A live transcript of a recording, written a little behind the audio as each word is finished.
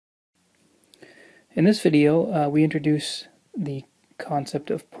In this video, we introduce the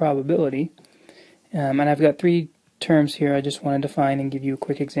concept of probability, and I've got three terms here I just want to define and give you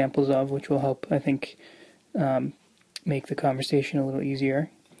quick examples of, which will help, I think, make the conversation a little easier.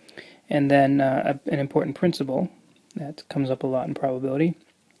 And then an important principle that comes up a lot in probability,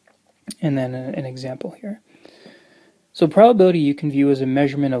 and then an example here. So probability you can view as a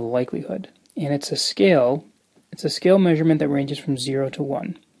measurement of likelihood, and it's a scale measurement that ranges from 0 to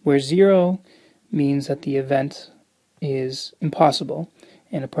 1, where 0 means that the event is impossible,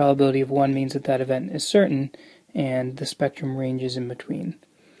 and a probability of 1 means that that event is certain, and the spectrum ranges in between.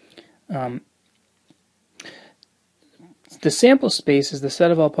 The sample space is the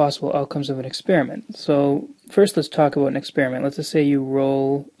set of all possible outcomes of an experiment. So first let's talk about an experiment. Let's just say you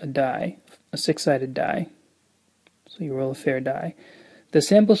roll a die, a six-sided die. So you roll a fair die. The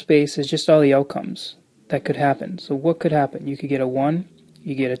sample space is just all the outcomes that could happen. So what could happen? You could get a 1,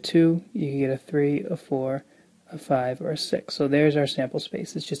 you get a 2, you could get a 3, a 4, a 5, or a 6. So there's our sample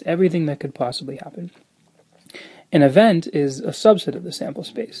space. It's just everything that could possibly happen. An event is a subset of the sample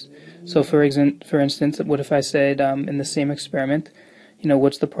space. So for instance, what if I said in the same experiment,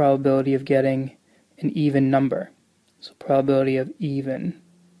 what's the probability of getting an even number? So probability of even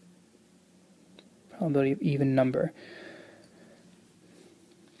number.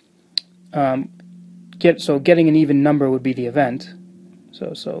 So getting an even number would be the event.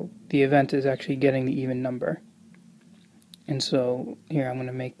 So the event is actually getting the even number. And so here I'm going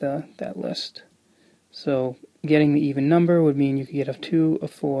to make that list. So getting the even number would mean you could get a 2, a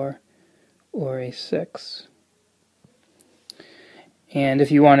 4, or a 6. And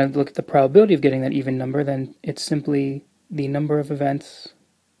if you want to look at the probability of getting that even number, then it's simply the number of events,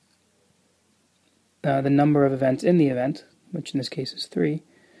 in the event, which in this case is 3,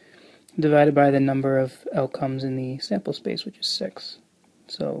 divided by the number of outcomes in the sample space, which is 6.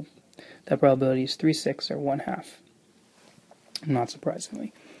 So that probability is 3/6, or 1/2, not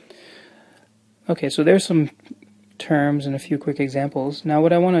surprisingly. Okay, so there's some terms and a few quick examples. Now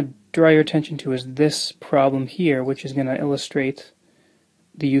what I want to draw your attention to is this problem here, which is going to illustrate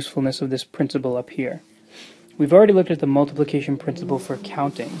the usefulness of this principle up here. We've already looked at the multiplication principle for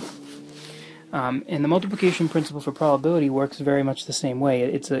counting. And the multiplication principle for probability works very much the same way.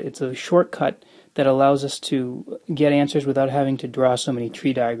 It's a shortcut that allows us to get answers without having to draw so many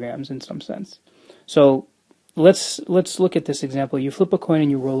tree diagrams in some sense. So let's look at this example. You flip a coin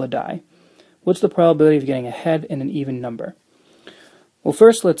and you roll a die. What's the probability of getting a head and an even number? Well,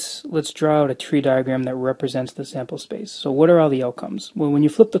 first let's draw out a tree diagram that represents the sample space. So what are all the outcomes? Well, when you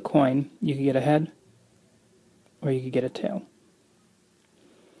flip the coin, you could get a head or you could get a tail.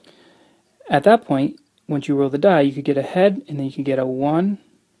 At that point, once you roll the die, you could get a head, and then you could get a 1,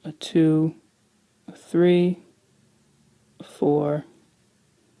 a 2, a 3, a 4,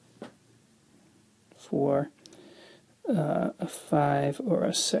 a 5, or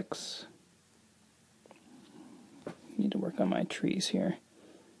a 6. Need to work on my trees here.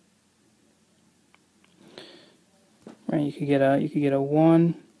 Right, you could get a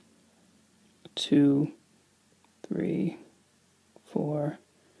 1, a 2, 3, 4,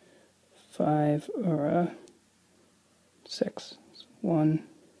 5, or a 6. 1.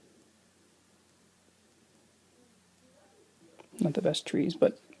 Not the best trees,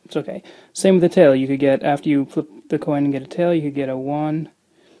 but it's okay. Same with the tail. You could get, after you flip the coin and get a tail, you could get a 1,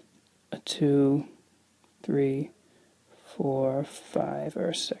 a 2, 3, 4, 5,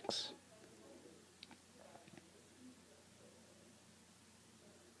 or 6.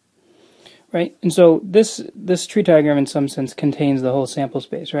 Right, and so this tree diagram in some sense contains the whole sample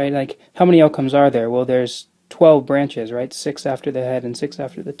space, right? Like, how many outcomes are there? Well, there's 12 branches, right? 6 after the head and 6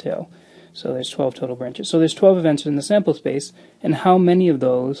 after the tail. So there's 12 total branches. So there's 12 events in the sample space, and how many of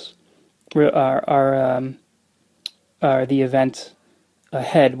those are the event a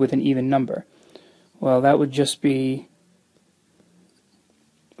head with an even number? Well, that would just be,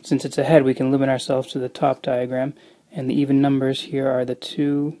 since it's a head, we can limit ourselves to the top diagram, and the even numbers here are the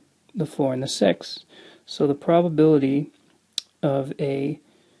 2, the 4, and the 6. So the probability of a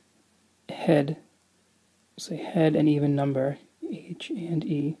head, say head and even number, H and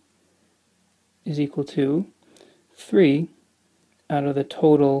E, is equal to 3 out of the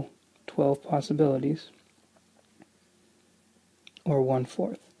total 12 possibilities, or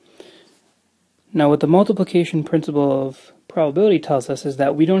 1/4. Now what the multiplication principle of probability tells us is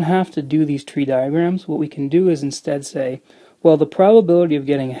that we don't have to do these tree diagrams. What we can do is instead say, well, the probability of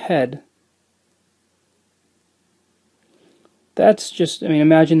getting a head, that's just,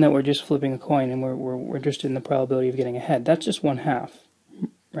 imagine that we're just flipping a coin and we're interested in the probability of getting a head. That's just 1/2,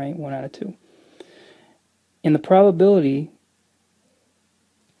 right? 1 out of 2. And the probability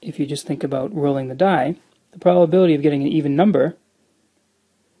if you just think about rolling the die, the probability of getting an even number,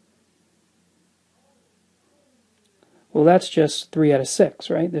 well, that's just 3 out of 6,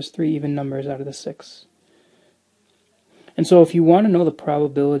 right? There's 3 even numbers out of the 6. And so if you want to know the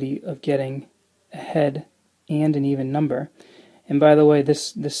probability of getting a head and an even number, and by the way,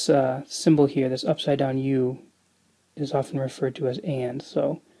 this symbol here, this upside down U, is often referred to as and,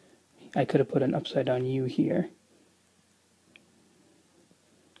 so I could have put an upside down U here.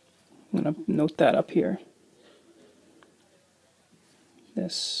 I'm going to note that up here.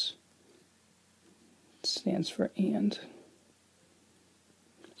 This stands for and.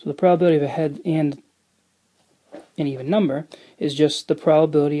 So the probability of a head and an even number is just the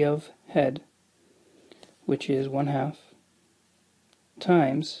probability of head, which is 1/2,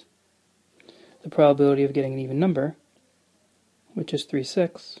 times the probability of getting an even number, which is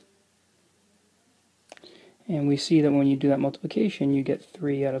 3/6. And we see that when you do that multiplication, you get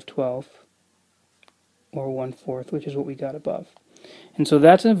 3 out of 12, or 1/4, which is what we got above. And so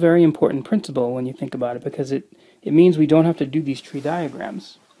that's a very important principle when you think about it, because it means we don't have to do these tree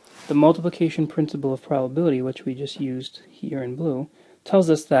diagrams. The multiplication principle of probability, which we just used here in blue, tells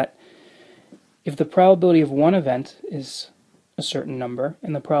us that if the probability of one event is a certain number,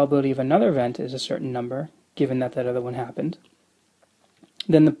 and the probability of another event is a certain number, given that that other one happened,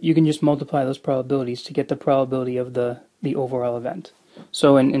 then you can just multiply those probabilities to get the probability of the overall event.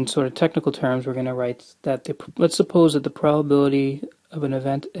 So in sort of technical terms, we're going to write that, let's suppose that the probability of an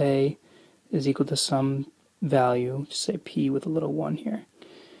event A is equal to some value, just say P with a little 1 here,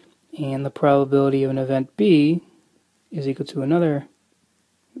 and the probability of an event B is equal to another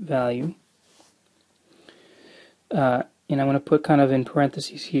value, and I'm going to put kind of in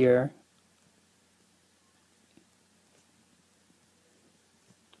parentheses here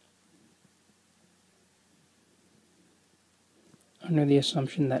under the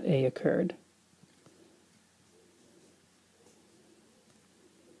assumption that A occurred.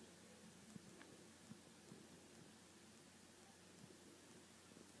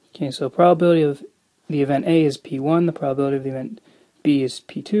 Okay, so probability of the event A is P1, the probability of the event B is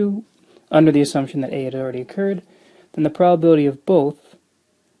P2, under the assumption that A had already occurred. Then the probability of both,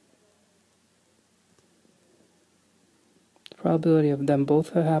 the probability of them both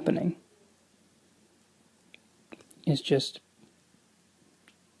happening, is just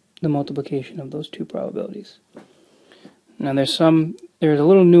the multiplication of those two probabilities. Now there's a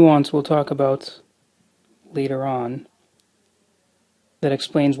little nuance we'll talk about later on that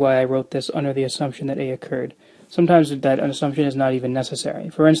explains why I wrote this under the assumption that A occurred. Sometimes that assumption is not even necessary.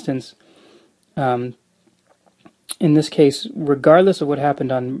 For instance, in this case, regardless of what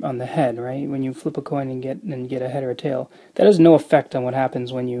happened on the head, right, when you flip a coin and get a head or a tail, that has no effect on what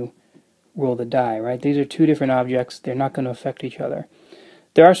happens when you roll the die, right? These are two different objects. They're not going to affect each other.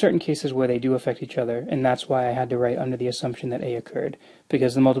 There are certain cases where they do affect each other, and that's why I had to write under the assumption that A occurred,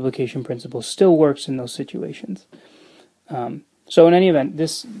 because the multiplication principle still works in those situations. So in any event,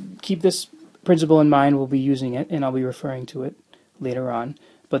 keep this principle in mind. We'll be using it, and I'll be referring to it later on.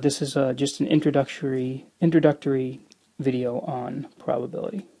 But this is just an introductory video on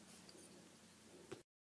probability.